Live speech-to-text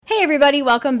Hey everybody,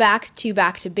 welcome back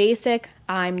to Basic.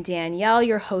 I'm Danielle,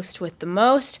 your host with the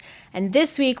most, and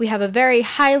this week we have a very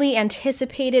highly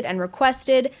anticipated and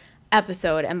requested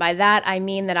episode, and by that I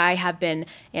mean that I have been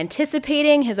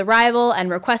anticipating his arrival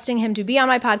and requesting him to be on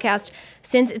my podcast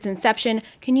since its inception.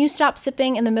 Can you stop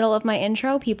sipping in the middle of my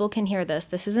intro? People can hear this.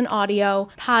 This is an audio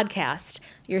podcast.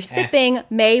 Your sipping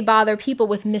may bother people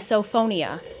with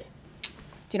misophonia.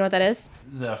 Do you know what that is?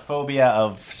 The phobia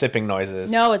of sipping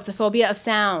noises. No, it's the phobia of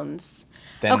sounds.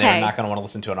 Then they're not going to want to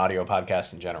listen to an audio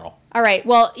podcast in general. All right.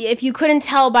 Well, if you couldn't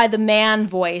tell by the man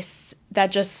voice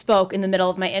that just spoke in the middle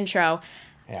of my intro,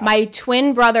 my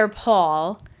twin brother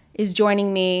Paul is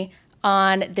joining me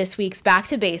on this week's Back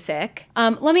to Basic.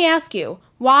 Let me ask you,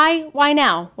 why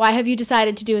now? Why have you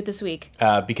decided to do it this week?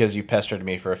 Because you pestered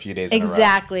me for a few days in a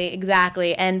row.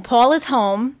 Exactly. And Paul is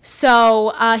home,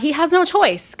 so he has no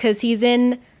choice because he's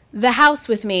in the house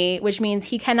with me, which means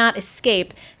he cannot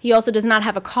escape. He also does not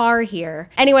have a car here.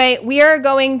 Anyway, we are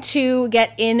going to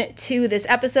get into this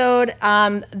episode.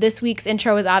 This week's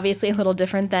intro is obviously a little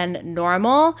different than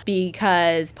normal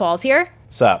because Paul's here.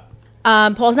 Sup?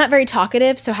 Paul's not very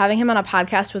talkative, so having him on a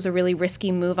podcast was a really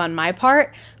risky move on my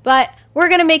part, but we're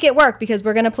going to make it work because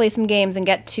we're going to play some games and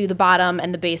get to the bottom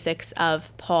and the basics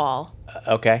of Paul.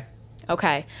 Okay.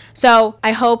 So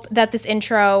I hope that this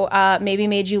intro maybe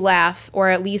made you laugh or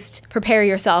at least prepare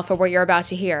yourself for what you're about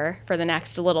to hear for the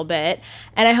next little bit.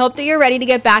 And I hope that you're ready to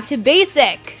get back to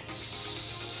basic.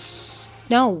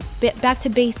 No, back to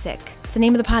basic. It's the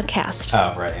name of the podcast.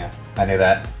 Oh, right, yeah. I knew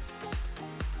that.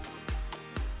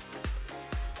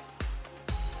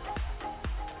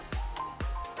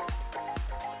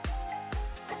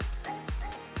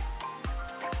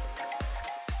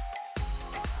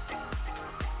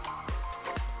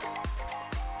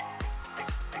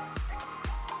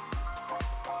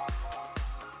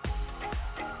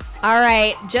 All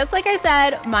right, just like I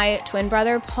said, my twin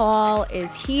brother Paul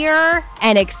is here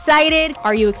and excited.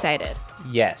 Are you excited?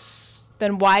 Yes.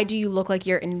 Then why do you look like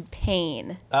you're in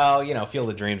pain? Oh, Field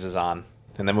of Dreams is on,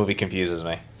 and the movie confuses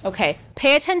me. Okay,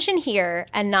 pay attention here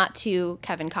and not to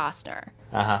Kevin Costner.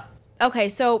 Uh-huh. Okay,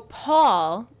 so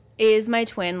Paul is my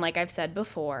twin, like I've said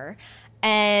before,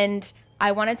 and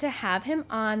I wanted to have him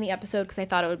on the episode because I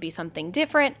thought it would be something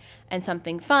different and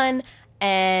something fun,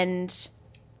 and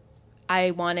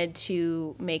I wanted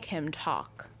to make him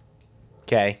talk.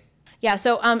 Okay. Yeah,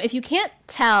 so if you can't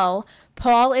tell,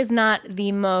 Paul is not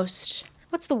the most,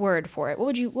 what's the word for it?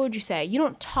 What would you say? You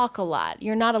don't talk a lot.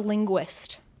 You're not a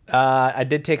linguist. I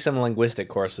did take some linguistic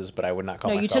courses, but I would not call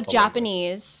myself a linguist. No, you took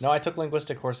Japanese. No, I took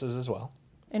linguistic courses as well.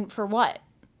 And for what?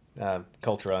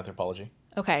 Cultural anthropology.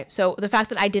 Okay, so the fact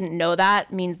that I didn't know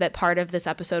that means that part of this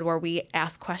episode where we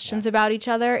ask questions about each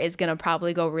other is going to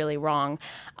probably go really wrong.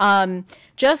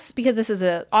 Just because this is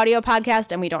an audio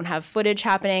podcast and we don't have footage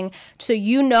happening, so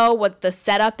you know what the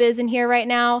setup is in here right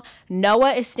now.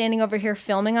 Noah is standing over here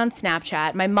filming on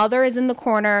Snapchat. My mother is in the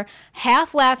corner,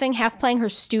 half laughing, half playing her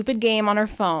stupid game on her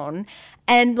phone.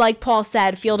 And like Paul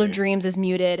said, Field of Dreams is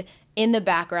muted in the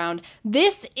background.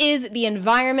 This is the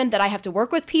environment that I have to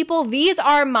work with people. These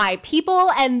are my people,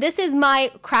 and this is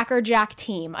my Cracker Jack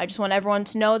team. I just want everyone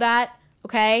to know that,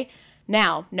 okay?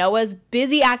 Now, Noah's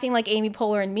busy acting like Amy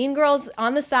Poehler in Mean Girls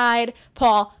on the side.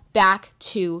 Paul, back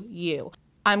to you.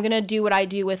 I'm going to do what I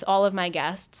do with all of my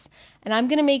guests, and I'm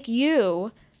going to make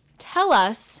you tell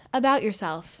us about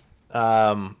yourself.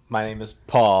 My name is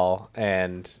Paul,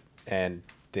 and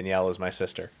Danielle is my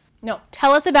sister. No,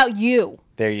 tell us about you.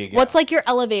 There you go. What's like your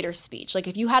elevator speech? Like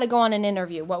if you had to go on an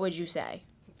interview, what would you say?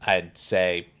 I'd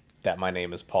say that my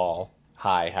name is Paul.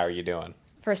 Hi, how are you doing?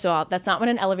 First of all, that's not what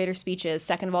an elevator speech is.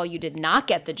 Second of all, you did not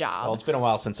get the job. Well, it's been a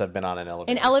while since I've been on an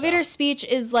elevator. An elevator speech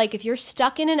is like if you're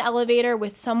stuck in an elevator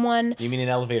with someone. You mean an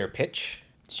elevator pitch?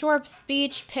 Sure,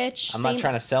 speech, pitch. I'm not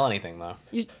trying to sell anything, though.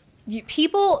 You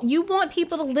want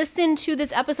people to listen to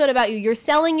this episode about you. You're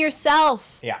selling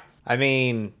yourself. Yeah. I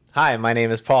mean, hi, my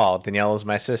name is Paul. Danielle is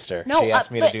my sister. No, she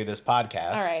asked me to do this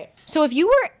podcast. All right. So if you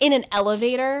were in an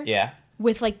elevator yeah,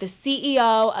 with like the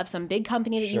CEO of some big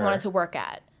company that you wanted to work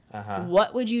at,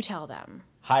 what would you tell them?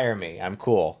 Hire me. I'm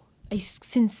cool. I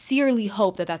sincerely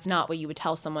hope that that's not what you would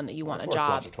tell someone that you want a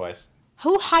job. Once or twice.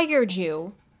 Who hired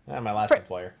you? My last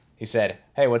employer. He said,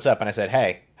 hey, what's up? And I said,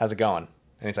 hey, how's it going?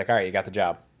 And he's like, all right, you got the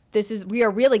job. We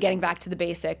are really getting back to the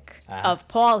basic of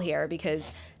Paul here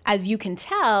because as you can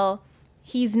tell,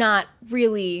 he's not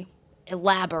really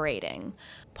elaborating.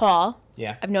 Paul,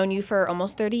 yeah, I've known you for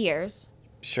almost 30 years.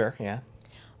 Sure, yeah.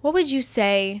 What would you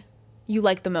say you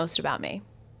like the most about me?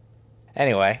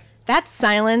 Anyway. That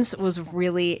silence was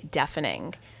really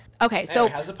deafening. Okay, so...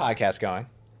 Anyway, how's the podcast going?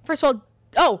 First of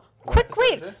all,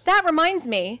 Wait, that reminds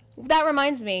me.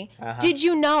 Did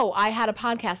you know I had a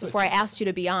podcast before I asked you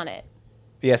to be on it?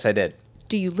 Yes, I did.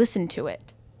 Do you listen to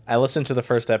it? I listened to the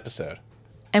first episode.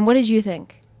 And what did you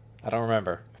think? I don't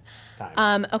remember.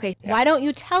 Okay, why don't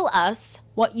you tell us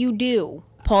what you do?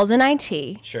 Paul's in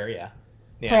IT. Sure, yeah.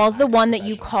 Paul's the IT one that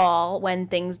you professional. call when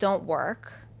things don't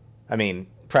work. I mean,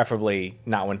 preferably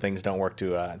not when things don't work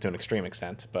to an extreme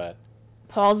extent, but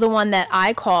Paul's the one that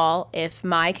I call if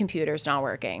my computer's not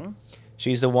working.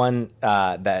 she's the one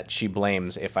that she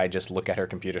blames if I just look at her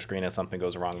computer screen and something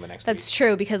goes wrong the next week. That's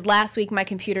true, because last week my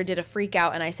computer did a freak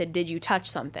out and I said, did you touch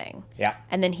something? Yeah.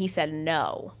 And then he said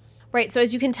no. Right, so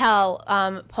as you can tell,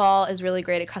 Paul is really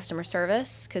great at customer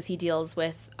service because he deals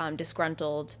with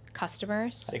disgruntled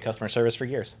customers. I did customer service for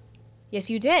years. Yes,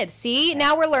 you did. See,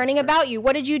 now we're learning about you.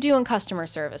 What did you do in customer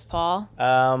service, Paul?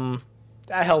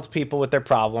 I helped people with their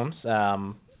problems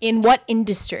In what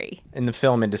industry? in the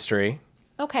film industry.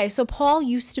 Okay, so Paul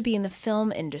used to be in the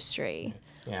film industry.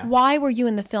 Yeah. Why were you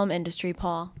in the film industry,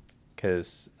 Paul?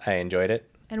 Because I enjoyed it.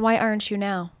 And why aren't you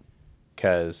now?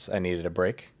 Because I needed a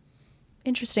break.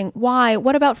 Interesting. Why?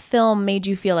 What about film made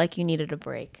you feel like you needed a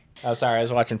break? Oh, sorry. I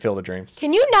was watching Field of Dreams.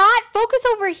 Can you not focus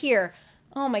over here?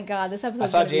 Oh my God, this episode. I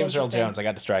saw James Earl Jones. I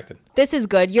got distracted. This is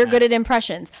good. You're good at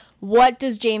impressions. What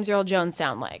does James Earl Jones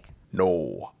sound like?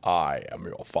 No, I am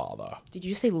your father. Did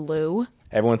you say Lou?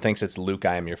 Everyone thinks it's Luke,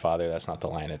 I am your father. That's not the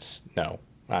line. It's no,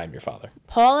 I am your father.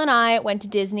 Paul and I went to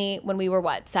Disney when we were,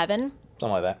 7? Something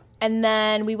like that. And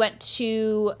then we went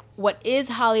to what is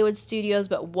Hollywood Studios,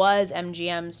 but was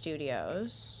MGM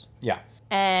Studios. Yeah.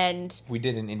 And We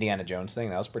did an Indiana Jones thing.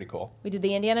 That was pretty cool. we did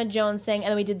the Indiana Jones thing, and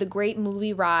then we did the Great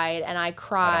Movie Ride, and I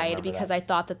cried remember because that. I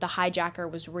thought that the hijacker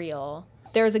was real.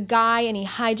 There was a guy, and he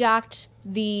hijacked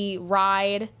the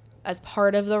ride as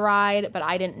part of the ride, but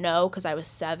I didn't know because I was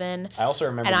 7. I also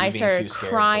remember And you I being started too scared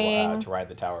crying. to ride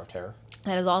the Tower of Terror.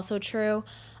 That is also true.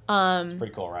 It's a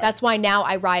pretty cool ride. That's why now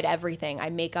I ride everything. I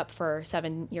make up for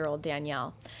 7-year-old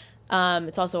Danielle.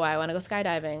 It's also why I want to go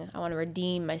skydiving. I want to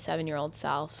redeem my 7-year-old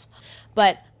self.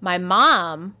 But my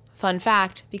mom, fun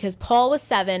fact, because Paul was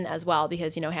 7 as well,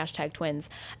 because, #twins,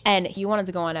 and he wanted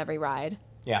to go on every ride.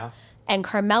 Yeah. And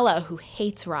Carmela, who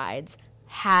hates rides,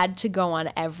 had to go on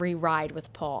every ride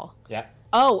with Paul. Yeah.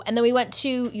 Oh, and then we went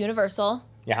to Universal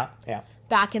Yeah. Yeah.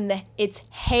 back in its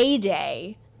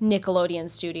heyday, Nickelodeon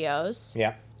Studios.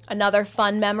 Yeah. Another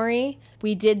fun memory,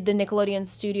 we did the Nickelodeon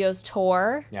Studios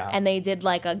tour, Yeah. and they did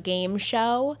like a game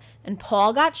show, and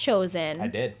Paul got chosen. I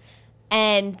did.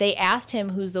 And they asked him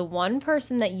who's the one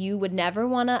person that you would never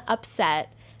want to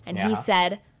upset, and he Yeah.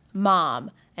 said,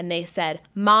 Mom. And they said,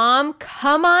 Mom,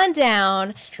 come on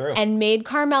down. It's true. And made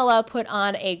Carmela put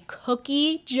on a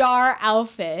cookie jar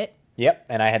outfit. Yep.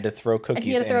 And I had to throw cookies And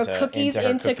he had to throw cookies her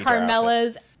into cookie jar outfit.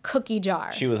 Carmela's cookie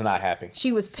jar. She was not happy.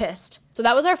 She was pissed. So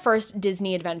that was our first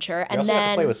Disney adventure. We And also got to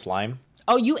then, play with slime.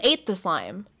 oh, you ate the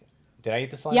slime. Did I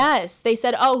eat the slime? Yes, they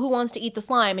said, "Oh, who wants to eat the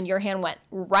slime?" And your hand went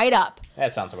right up.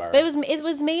 That sounds about right. But it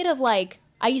was made of like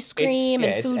ice cream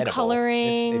and it's food edible.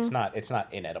 coloring. It's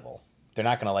not inedible. They're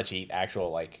not gonna let you eat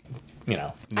actual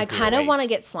I kind of want to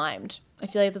get slimed. I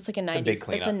feel like that's like a big 90s. It's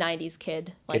cleanup. a 90s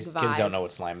kid like vibe. Kids don't know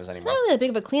what slime is It's anymore. not really that big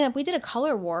of a cleanup. We did a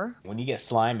color war. When you get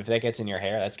slime, if that gets in your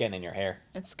hair, that's getting in your hair.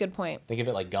 That's a good point. Think of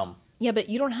it like gum. Yeah, but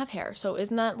you don't have hair, so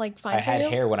isn't that like fine I for had you?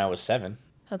 hair when I was 7.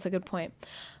 That's a good point.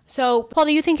 So, Paul,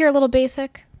 do you think you're a little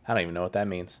basic? I don't even know what that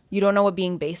means. You don't know what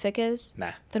being basic is?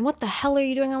 Nah. Then what the hell are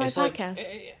you doing on my It's like,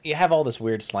 podcast? you have all this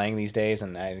weird slang these days,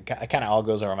 and it kind of all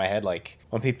goes over my head. Like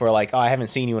when people are like, "Oh, I haven't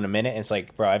seen you in a minute," and it's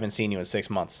like, "Bro, I haven't seen you in 6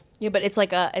 months." Yeah, but it's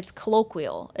like it's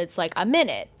colloquial. It's like a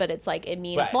minute, but it's like it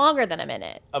means Right. longer than a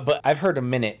minute. But I've heard a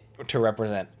minute to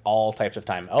represent all types of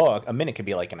time. Oh, a minute could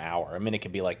be like an hour. A minute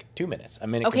could be like 2 minutes. A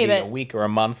minute Okay, could be but- a week or a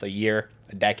month, a year,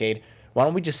 a decade. Why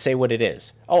don't we just say what it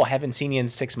is? Oh, I haven't seen you in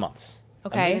 6 months.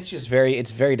 Okay. I mean,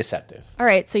 it's very deceptive. All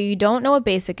right, so you don't know what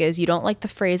basic is. You don't like the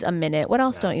phrase a minute. What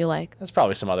else don't you like? There's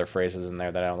probably some other phrases in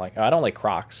there that I don't like. Oh, I don't like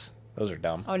Crocs. Those are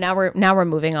dumb. Oh, now we're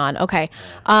moving on. Okay.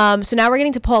 So now we're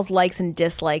getting to Paul's likes and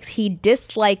dislikes. He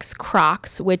dislikes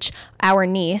Crocs, which our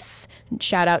niece,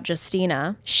 shout out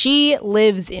Justina, she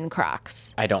lives in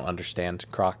Crocs. I don't understand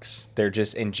Crocs. They're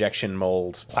just injection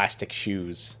mold plastic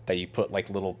shoes that you put like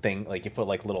little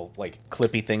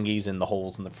clippy thingies in the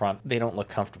holes in the front. They don't look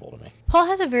comfortable to me. Paul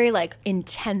has a very like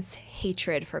intense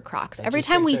hatred for Crocs. Every just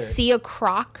time think we they're- see a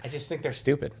Croc. I just think they're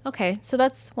stupid. Okay, so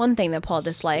that's one thing that Paul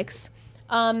dislikes.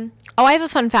 I have a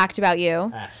fun fact about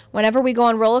you. Ah. Whenever we go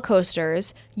on roller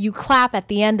coasters, you clap at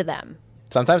the end of them.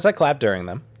 Sometimes I clap during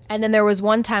them. And then there was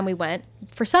one time we went,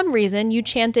 for some reason, you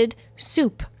chanted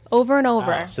soup over and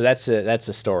over. So that's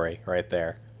a story right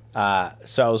there.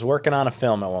 So I was working on a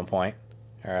film at one point.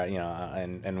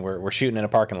 and we're shooting in a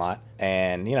parking lot,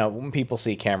 and when people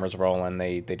see cameras rolling,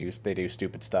 they do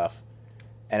stupid stuff.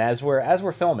 And as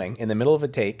we're filming, in the middle of a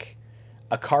take,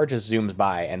 a car just zooms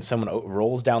by, and someone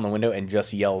rolls down the window and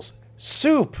just yells,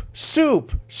 "Soup!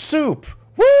 Soup! Soup!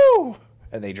 Woo!"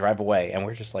 And they drive away, and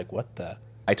we're just like, what the?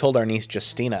 I told our niece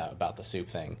Justina about the soup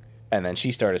thing, and then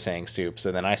she started saying soup,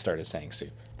 so then I started saying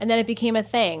soup. And then it became a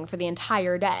thing for the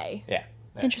entire day. Yeah.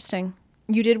 Interesting.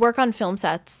 You did work on film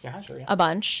sets a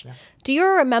bunch. Yeah. Do you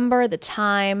remember the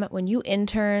time when you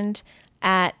interned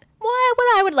at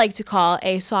what I would like to call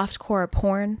a softcore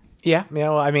porn? Yeah,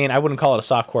 I mean, I wouldn't call it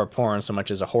a softcore porn so much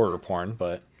as a horror porn,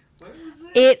 but...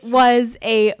 It was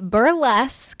a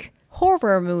burlesque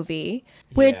horror movie,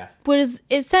 which was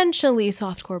essentially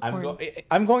softcore porn.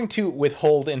 I'm going to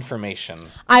withhold information.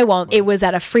 I won't. It was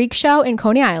at a freak show in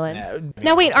Coney Island.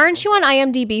 Now, wait, aren't you on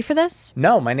IMDb for this?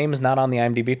 No, my name is not on the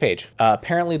IMDb page.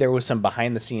 Apparently, there was some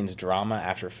behind-the-scenes drama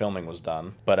after filming was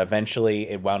done, but eventually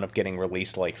it wound up getting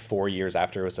released like 4 years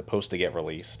after it was supposed to get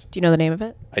released. Do you know the name of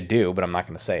it? I do, but I'm not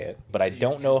going to say it. But I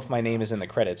don't know if my name is in the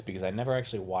credits because I never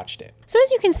actually watched it. So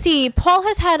as you can see, Paul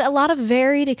has had a lot of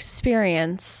varied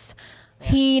experience.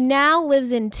 He now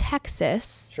lives in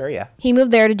Texas. Sure, yeah. He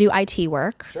moved there to do IT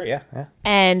work. Sure, yeah.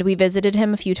 And we visited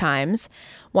him a few times.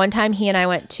 One time he and I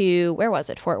went to, where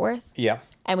was it, Fort Worth? Yeah.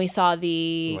 And we saw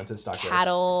the went to the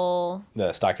stockyards.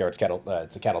 The Stockyards cattle,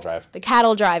 it's a cattle drive. The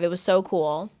cattle drive. It was so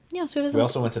cool. Yeah, so we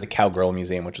also went to the Cowgirl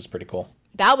Museum, which was pretty cool.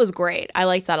 That was great. I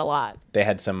liked that a lot. They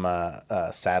had some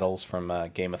saddles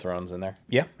from Game of Thrones in there.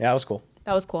 Yeah, it was cool.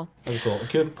 That was cool. It was cool.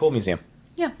 Cool museum.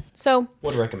 Yeah. So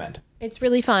would recommend. It's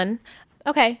really fun.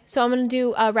 Okay, so I'm gonna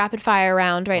do a rapid fire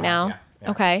round right now.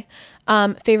 Yeah. Okay.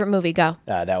 Favorite movie? Go.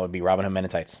 That would be Robin Hood Men in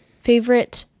Tights.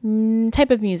 Favorite type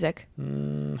of music?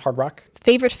 Hard rock.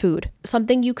 Favorite food?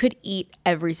 Something you could eat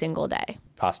every single day.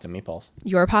 Pasta and meatballs.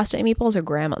 Your pasta and meatballs or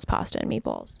grandma's pasta and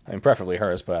meatballs? I mean, preferably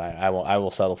hers, but I will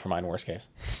settle for mine worst case.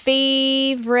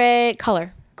 Favorite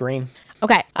color? Green.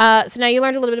 Okay, so now you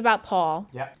learned a little bit about Paul.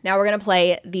 Yeah. Now we're going to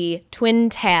play the twin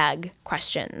tag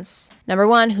questions. Number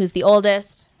 1, who's the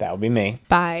oldest? That would be me.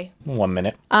 By 1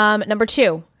 minute. Number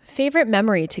 2, favorite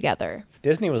memory together?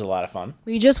 Disney was a lot of fun.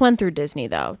 We just went through Disney,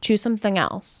 though. Choose something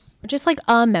else. Just like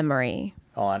a memory.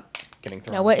 Hold on. Getting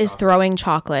thrown. Noah is throwing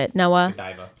chocolate. Noah,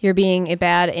 you're being a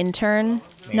bad intern?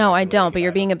 No, I don't, but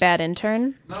you're being a bad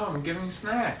intern. No, I'm giving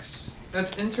snacks.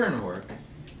 That's intern work.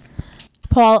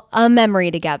 Paul, a memory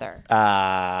together.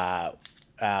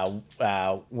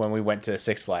 When we went to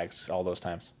Six Flags all those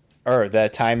times. Or the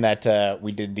time that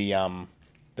we did the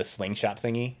slingshot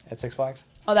thingy at Six Flags.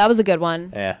 Oh, that was a good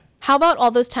one. Yeah. How about all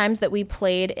those times that we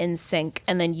played in sync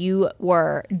and then you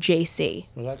were JC?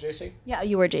 Was that JC? Yeah,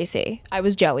 you were JC. I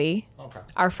was Joey. Okay.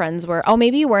 Our friends were... Oh,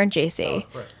 maybe you weren't JC.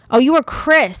 Chris. Oh, you were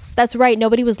Chris. That's right.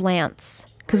 Nobody was Lance.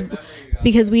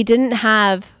 Because we didn't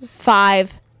have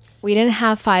 5... We didn't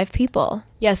have 5 people.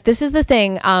 Yes, this is the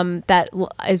thing that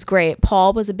is great.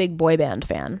 Paul was a big boy band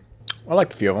fan. I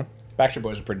liked a few of them. Backstreet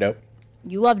Boys were pretty dope.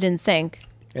 You loved NSYNC.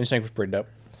 NSYNC was pretty dope.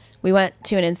 We went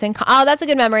to an NSYNC. Oh, that's a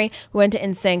good memory. We went to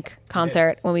NSYNC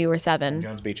concert when we were 7.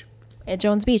 Jones Beach. At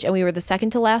Jones Beach. And we were the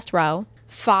second to last row.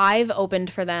 5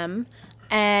 opened for them.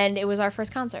 And it was our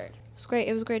first concert. It was great.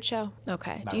 It was a great show.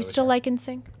 Okay. Do you still like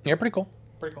NSYNC? Yeah, pretty cool.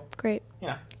 Pretty cool. Great.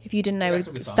 Yeah. If you didn't, I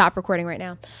would stop recording right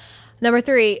now. Number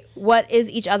 3, what is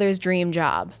each other's dream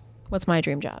job? What's my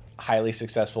dream job? Highly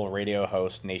successful radio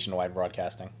host, nationwide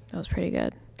broadcasting. That was pretty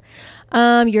good.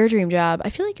 Your dream job. I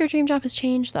feel like your dream job has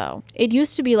changed, though. It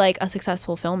used to be like a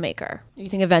successful filmmaker. Do you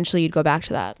think eventually you'd go back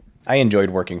to that? I enjoyed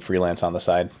working freelance on the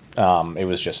side. It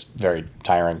was just very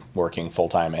tiring working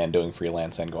full-time and doing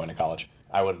freelance and going to college.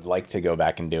 I would like to go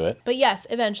back and do it. But yes,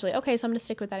 eventually. Okay, so I'm going to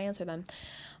stick with that answer then.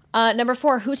 Number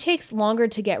 4, who takes longer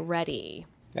to get ready?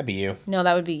 That'd be you. No,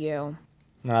 that would be you.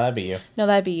 No, that'd be you. No,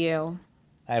 that'd be you.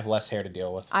 I have less hair to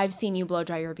deal with. I've seen you blow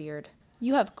dry your beard.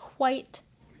 You have quite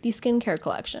the skincare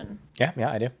collection. Yeah,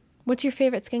 I do. What's your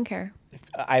favorite skincare?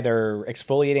 Either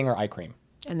exfoliating or eye cream.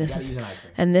 And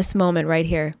this moment right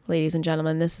here, ladies and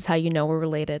gentlemen, this is how you know we're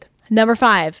related. Number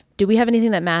 5, do we have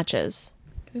anything that matches?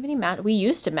 Do we have any match? We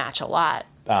used to match a lot.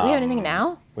 Do we have anything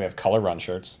now? We have color run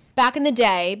shirts. Back in the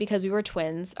day, because we were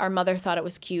twins, our mother thought it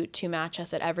was cute to match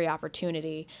us at every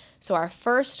opportunity. So our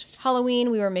first Halloween,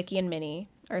 we were Mickey and Minnie.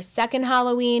 Our second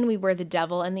Halloween, we were the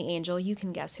devil and the angel. You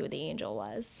can guess who the angel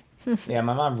was. Yeah,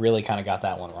 my mom really kind of got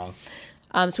that one wrong.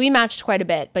 So we matched quite a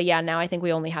bit. But yeah, now I think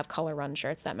we only have color run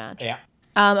shirts that match. Yeah.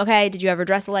 Okay, did you ever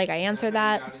dress alike? I answered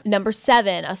that. Number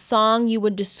 7, a song you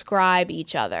would describe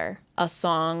each other. A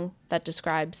song that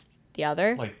describes the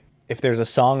other. Like, if there's a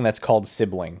song that's called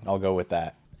Sibling, I'll go with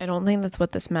that. I don't think that's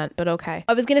what this meant, but okay.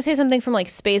 I was going to say something from like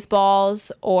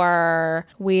Spaceballs or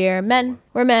We're Men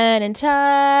in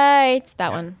Tights.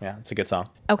 That one. Yeah, it's a good song.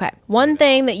 Okay. One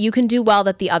thing that you can do well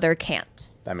that the other can't.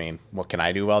 I mean, what can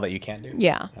I do well that you can't do?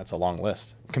 Yeah. That's a long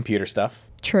list. Computer stuff.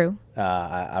 True.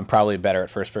 I'm probably better at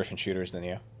first-person shooters than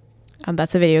you.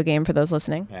 That's a video game for those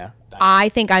listening. Yeah. I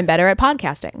think I'm better at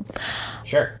podcasting,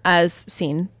 Sure. as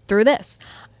seen through this.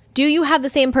 Do you have the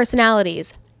same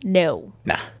personalities? No.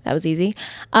 Nah. That was easy.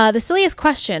 The silliest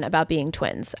question about being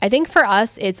twins. I think for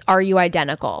us, it's are you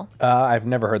identical? I've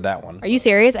never heard that one. Are you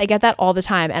serious? I get that all the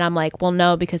time. And I'm like, well,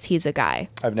 no, because he's a guy.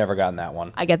 I've never gotten that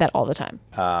one. I get that all the time.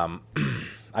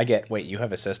 Wait, you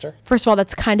have a sister? First of all,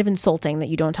 that's kind of insulting that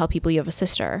you don't tell people you have a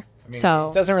sister. It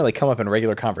doesn't really come up in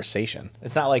regular conversation.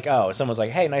 It's not like, oh, someone's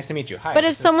like, hey, nice to meet you. Hi. But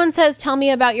if someone says, tell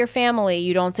me about your family,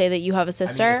 you don't say that you have a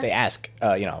sister? If they ask,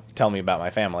 tell me about my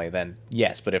family, then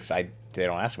yes. But if they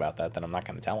don't ask about that, then I'm not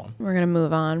going to tell them. We're going to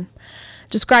move on.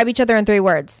 Describe each other in 3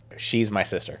 words. She's my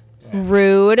sister.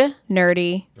 Rude,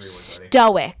 nerdy,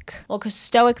 stoic. Well, because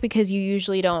stoic because you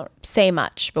usually don't say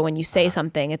much, but when you say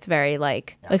something, it's very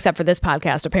like, except for this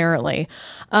podcast, apparently,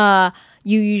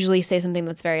 you usually say something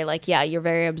that's very like, yeah, you're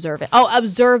very observant. Oh,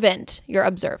 observant. You're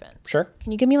observant. Sure.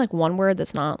 Can you give me like one word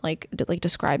that's not like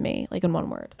describe me like in one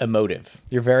word? Emotive.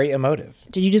 You're very emotive.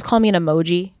 Did you just call me an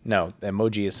emoji? No,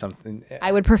 emoji is something.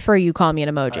 I would prefer you call me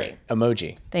an emoji. Right.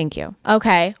 Emoji. Thank you.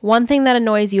 Okay. One thing that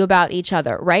annoys you about each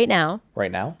other right now.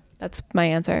 Right now? That's my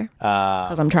answer.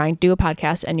 Because I'm trying to do a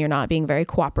podcast and you're not being very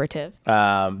cooperative.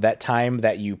 That time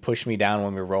that you pushed me down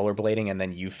when we were rollerblading and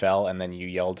then you fell and then you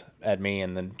yelled at me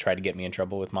and then tried to get me in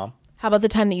trouble with Mom. How about the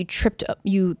time that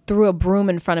you threw a broom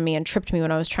in front of me and tripped me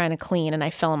when I was trying to clean and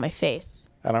I fell on my face?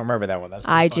 I don't remember that one. That's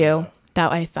I funny,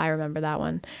 do. I remember that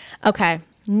one. Okay.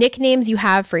 Nicknames you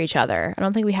have for each other. I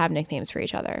don't think we have nicknames for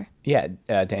each other. Yeah,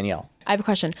 Danielle. I have a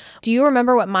question. Do you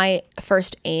remember what my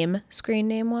first AIM screen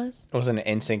name was? It was an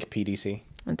NSYNC PDC.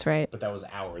 That's right. But that was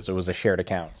ours. It was a shared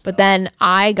account. So. But then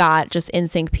I got just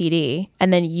NSYNC PD.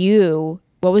 And then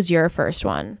what was your first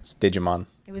one? It's Digimon.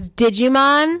 It was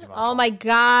Digimon? Oh my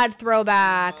God,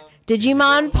 throwback.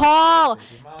 Digimon Paul.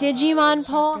 Digimon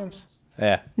Paul.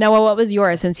 Yeah. Noah, what was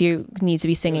yours since you need to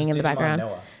be singing in the background?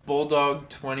 Noah. Bulldog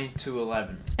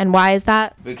 2211. And why is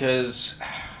that? Because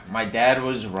my dad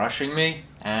was rushing me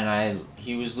and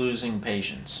he was losing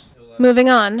patience. Moving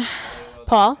on.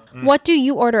 Paul, what do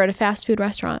you order at a fast food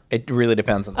restaurant? It really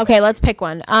depends on. Okay, let's pick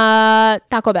one.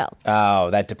 Taco Bell. Oh,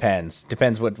 that depends.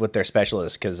 Depends what their special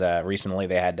is. Because recently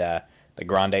they had the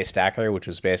Grande Stackler, which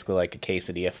was basically like a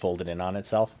quesadilla folded in on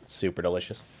itself. Super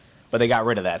delicious. But they got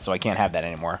rid of that, so I can't have that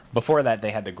anymore. Before that,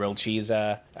 they had the grilled cheese,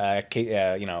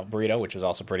 burrito, which was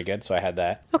also pretty good. So I had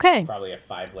that. Okay. Probably a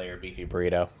 5-layer beefy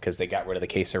burrito because they got rid of the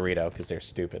quesarito because they're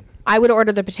stupid. I would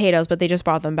order the potatoes, but they just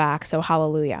brought them back. So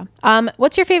hallelujah.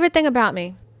 What's your favorite thing about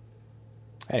me?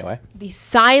 Anyway. The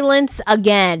silence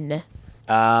again.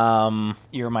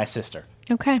 You're my sister.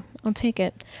 Okay, I'll take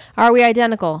it. Are we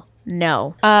identical?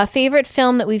 No. Favorite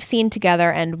film that we've seen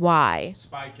together and why?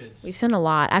 Spy Kids. We've seen a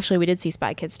lot. Actually, we did see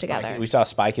Spy Kids together. We saw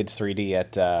Spy Kids 3D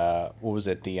at what was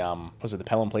it? Was it the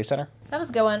Pelham Play Center? That was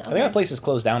going. I think that place is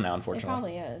closed down now, It unfortunately.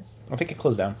 probably is. I think it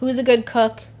closed down. Who's a good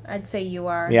cook? I'd say you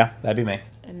are. Yeah, that'd be me.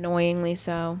 Annoyingly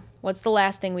so. What's the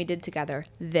last thing we did together?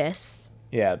 This.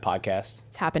 Yeah, the podcast.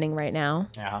 It's happening right now,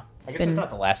 Yeah. I guess it's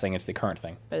not the last thing, it's the current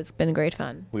thing. but it's been great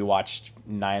fun. We watched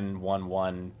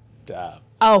 911.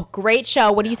 Oh, great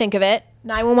show. What do you think of it?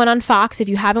 911 on Fox. If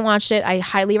you haven't watched it, I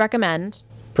highly recommend.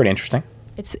 Pretty interesting.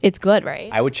 It's good, right?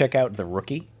 I would check out The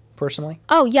Rookie, personally.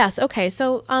 Oh, yes. Okay.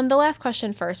 So the last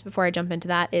question first before I jump into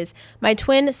that is my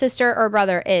twin sister or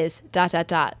brother is ... I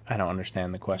don't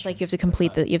understand the question. Like you have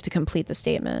to complete the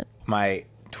statement. My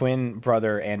twin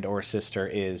brother and or sister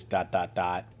is ...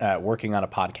 working on a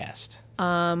podcast.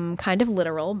 Kind of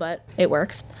literal, but it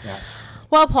works. Yeah.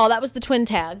 Well, Paul, that was the twin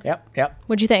tag. Yep.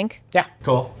 What'd you think? Yeah.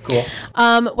 Cool.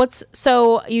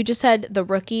 So you just said The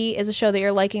Rookie is a show that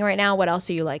you're liking right now. What else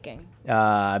are you liking?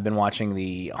 I've been watching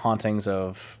the hauntings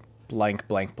of blank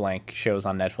shows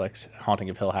on Netflix. Haunting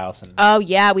of Hill House. And Oh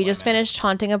yeah, we just finished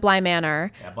Haunting of Bly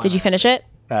Manor. Did you finish it?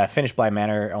 finished Bly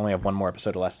Manor. Only have one more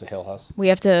episode left of Hill House. We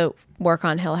have to work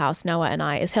on Hill House, Noah and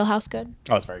I. Is Hill House good?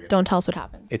 Oh, it's very good. Don't tell us what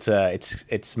happens.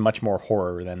 It's much more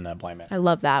horror than Bly Manor. I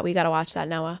love that. We got to watch that,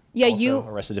 Noah. Yeah, Also,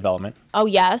 Arrested Development. Oh,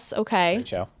 yes. Okay. Great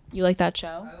show. You like that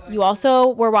show? You also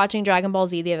were watching Dragon Ball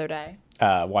Z the other day.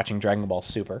 Watching Dragon Ball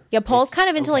Super. Yeah, Paul's It's kind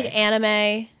of into okay. like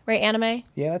anime, right? Anime?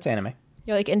 Yeah, that's anime.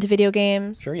 You're like into video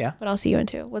games? Sure, yeah. What else are you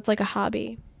into? What's like a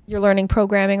hobby? You're learning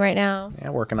programming right now.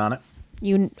 Yeah, working on it.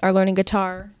 You are learning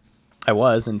guitar. I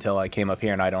was until I came up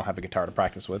here and I don't have a guitar to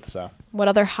practice with. So What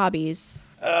other hobbies?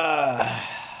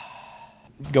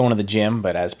 going to the gym,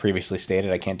 but as previously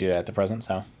stated, I can't do that at the present,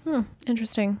 so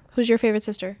Interesting. Who's your favorite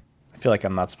sister? I feel like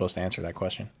I'm not supposed to answer that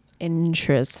question.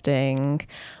 Interesting.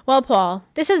 Well, Paul,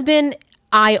 this has been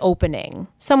eye-opening.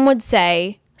 Some would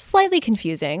say slightly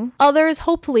confusing. Others,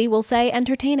 hopefully, will say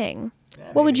entertaining.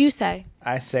 What would you say?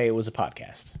 I say it was a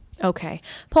podcast. Okay.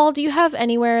 Paul, do you have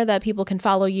anywhere that people can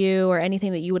follow you or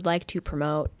anything that you would like to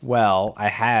promote? Well, I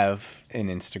have an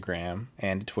Instagram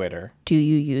and a Twitter. Do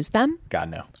you use them?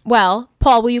 God, no. Well,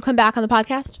 Paul, will you come back on the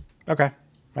podcast? Okay,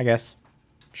 I guess.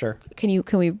 Sure. Can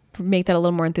we make that a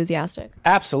little more enthusiastic?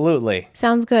 Absolutely.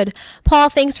 Sounds good. Paul,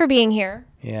 thanks for being here.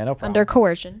 Yeah, no problem. Under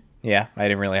coercion. Yeah, I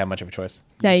didn't really have much of a choice.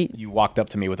 Now You walked up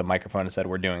to me with a microphone and said,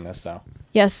 we're doing this, so.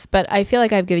 yes, but I feel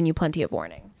like I've given you plenty of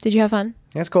warning. Did you have fun?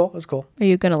 Yeah, it's cool. It's cool. Are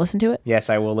you going to listen to it? Yes,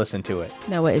 I will listen to it.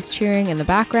 Noah is cheering in the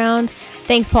background.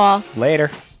 Thanks, Paul.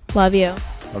 Later. Love you.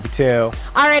 Love you too.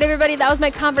 All right, everybody, that was my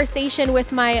conversation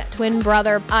with my twin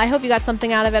brother. I hope you got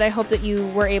something out of it. I hope that you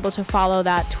were able to follow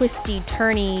that twisty,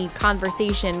 turny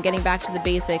conversation, getting back to the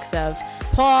basics of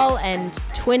Paul and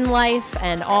twin life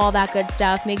and all that good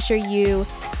stuff. Make sure you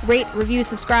rate, review,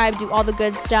 subscribe, do all the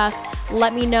good stuff.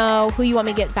 Let me know who you want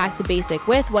me to get back to basic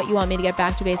with, what you want me to get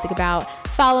back to basic about.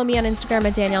 Follow me on Instagram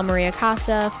at Danielle Maria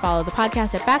Costa. Follow the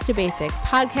podcast at Back to Basic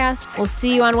Podcast. We'll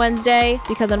see you on Wednesday,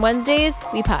 because on Wednesdays,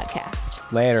 we podcast.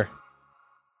 Later.